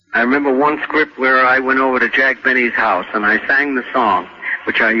I remember one script where I went over to Jack Benny's house and I sang the song,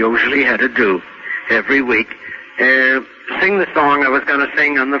 which I usually had to do every week. Sing the song I was going to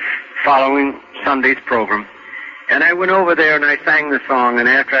sing on the following Sunday's program. And I went over there and I sang the song, and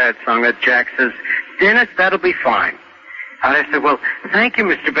after I had sung it, Jack says, "Dennis, that'll be fine." And I said, "Well, thank you,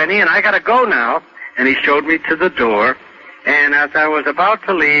 Mr. Benny, and I got to go now." And he showed me to the door, and as I was about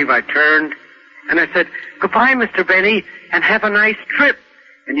to leave, I turned and I said, "Goodbye, Mr. Benny, and have a nice trip."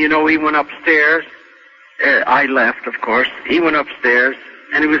 And you know, he went upstairs. I left, of course. He went upstairs,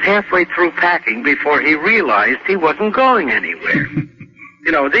 and he was halfway through packing before he realized he wasn't going anywhere.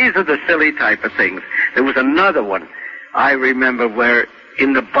 You know, these are the silly type of things. There was another one I remember where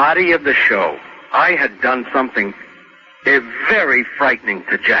in the body of the show, I had done something very frightening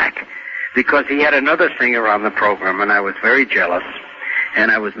to Jack because he had another singer on the program, and I was very jealous,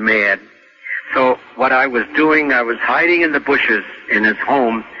 and I was mad. So what I was doing, I was hiding in the bushes in his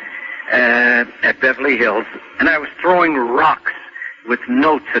home at Beverly Hills, and I was throwing rocks with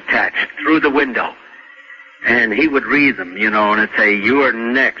notes attached through the window. And he would read them, you know, and it'd say, "You are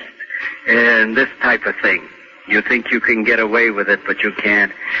next," and this type of thing. You think you can get away with it, but you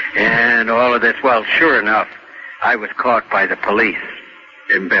can't. And all of this. Well, sure enough, I was caught by the police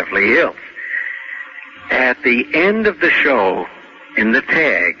in Beverly Hills. At the end of the show, in the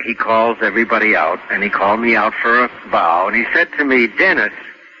tag, he calls everybody out, and he called me out for a bow, and he said to me, "Dennis,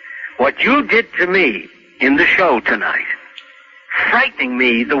 what you did to me in the show tonight, frightening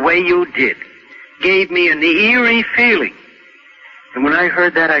me the way you did, gave me an eerie feeling." And when I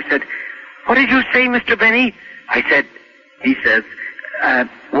heard that, I said, "What did you say, Mr. Benny?" He says,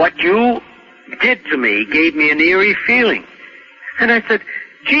 "What you did to me gave me an eerie feeling." And I said,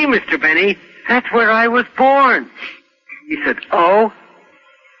 "Gee, Mr. Benny, that's where I was born." He said, "Oh,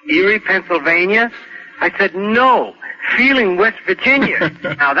 Erie, Pennsylvania?" I said, "No, Feeling, West Virginia."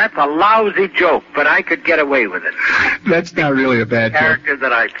 Now, that's a lousy joke, but I could get away with it. That's not really a bad character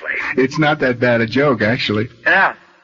that I played. It's not that bad a joke, actually. Yeah.